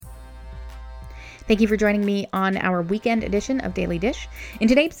Thank you for joining me on our weekend edition of Daily Dish. In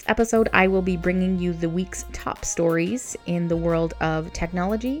today's episode, I will be bringing you the week's top stories in the world of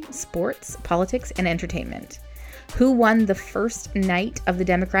technology, sports, politics, and entertainment. Who won the first night of the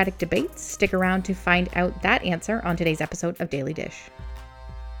Democratic debates? Stick around to find out that answer on today's episode of Daily Dish.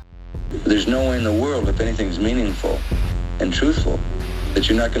 There's no way in the world, if anything's meaningful and truthful, that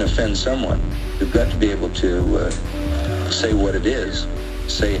you're not going to offend someone. You've got to be able to say what it is,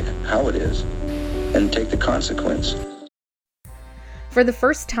 say how it is, and take the consequence. For the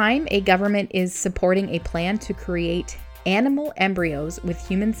first time, a government is supporting a plan to create animal embryos with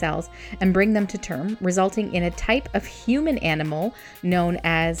human cells and bring them to term, resulting in a type of human animal known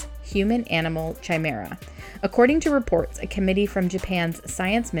as human-animal chimera. According to reports, a committee from Japan's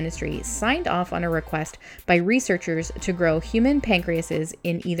science ministry signed off on a request by researchers to grow human pancreases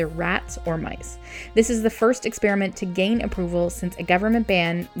in either rats or mice. This is the first experiment to gain approval since a government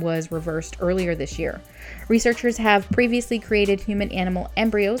ban was reversed earlier this year. Researchers have previously created human-animal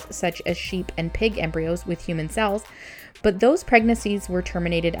embryos, such as sheep and pig embryos with human cells, but those pregnancies were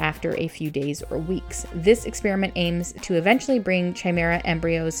terminated after a few days or weeks. This experiment aims to eventually bring chimera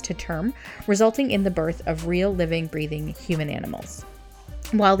embryos to term, resulting in the birth of real living, breathing human animals.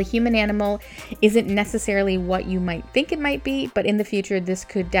 While the human animal isn't necessarily what you might think it might be, but in the future, this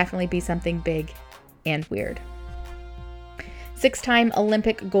could definitely be something big and weird. Six-time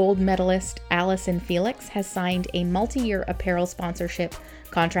Olympic gold medalist Allyson Felix has signed a multi-year apparel sponsorship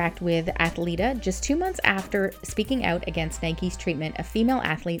contract with Athleta just 2 months after speaking out against Nike's treatment of female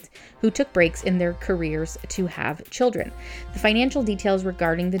athletes who took breaks in their careers to have children. The financial details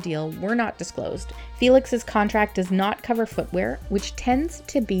regarding the deal were not disclosed. Felix's contract does not cover footwear, which tends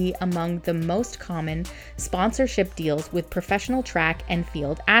to be among the most common sponsorship deals with professional track and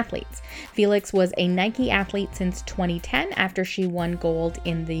field athletes. Felix was a Nike athlete since 2010 after she won gold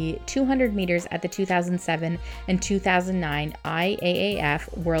in the 200 meters at the 2007 and 2009 IAAF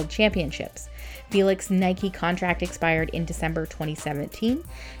World Championships. Felix's Nike contract expired in December 2017.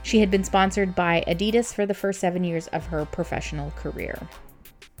 She had been sponsored by Adidas for the first 7 years of her professional career.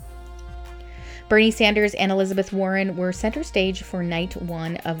 Bernie Sanders and Elizabeth Warren were center stage for night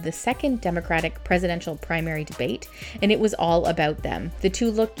one of the second Democratic presidential primary debate, and it was all about them. The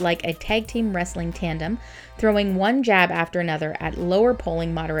two looked like a tag team wrestling tandem, throwing one jab after another at lower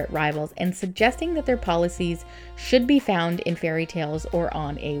polling moderate rivals and suggesting that their policies should be found in fairy tales or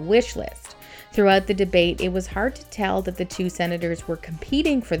on a wish list. Throughout the debate, it was hard to tell that the two senators were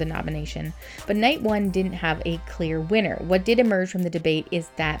competing for the nomination, but night one didn't have a clear winner. What did emerge from the debate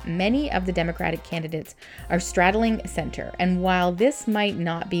is that many of the Democratic candidates are straddling center, and while this might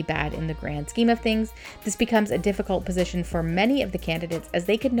not be bad in the grand scheme of things, this becomes a difficult position for many of the candidates as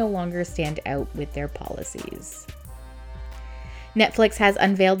they could no longer stand out with their policies. Netflix has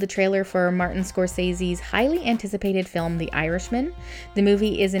unveiled the trailer for Martin Scorsese's highly anticipated film, The Irishman. The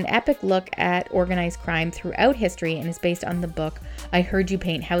movie is an epic look at organized crime throughout history and is based on the book I Heard You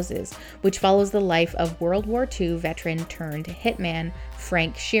Paint Houses, which follows the life of World War II veteran turned hitman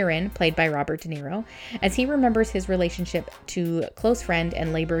Frank Sheeran, played by Robert De Niro, as he remembers his relationship to close friend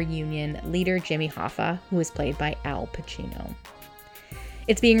and labor union leader Jimmy Hoffa, who is played by Al Pacino.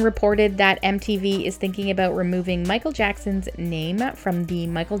 It's being reported that MTV is thinking about removing Michael Jackson's name from the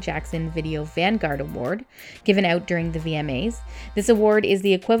Michael Jackson Video Vanguard Award, given out during the VMAs. This award is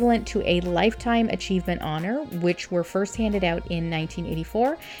the equivalent to a Lifetime Achievement Honor, which were first handed out in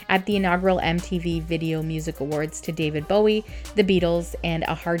 1984 at the inaugural MTV Video Music Awards to David Bowie, The Beatles, and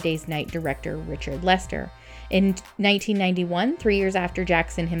A Hard Day's Night director Richard Lester. In 1991, 3 years after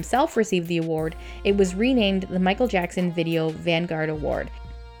Jackson himself received the award, it was renamed the Michael Jackson Video Vanguard Award.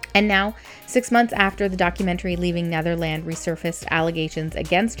 And now, 6 months after the documentary Leaving Neverland resurfaced allegations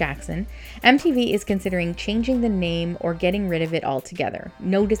against Jackson, MTV is considering changing the name or getting rid of it altogether.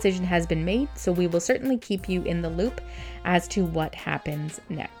 No decision has been made, so we will certainly keep you in the loop as to what happens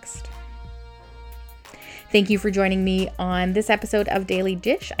next. Thank you for joining me on this episode of Daily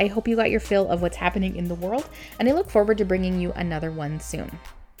Dish. I hope you got your fill of what's happening in the world, and I look forward to bringing you another one soon.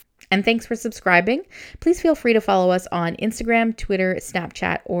 And thanks for subscribing. Please feel free to follow us on Instagram, Twitter,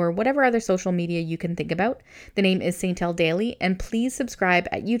 Snapchat, or whatever other social media you can think about. The name is Saintel Daily, and please subscribe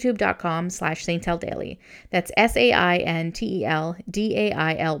at youtube.com/Saintel Daily. That's SaintelDaily,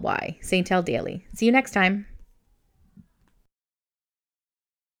 Saintel Daily. See you next time.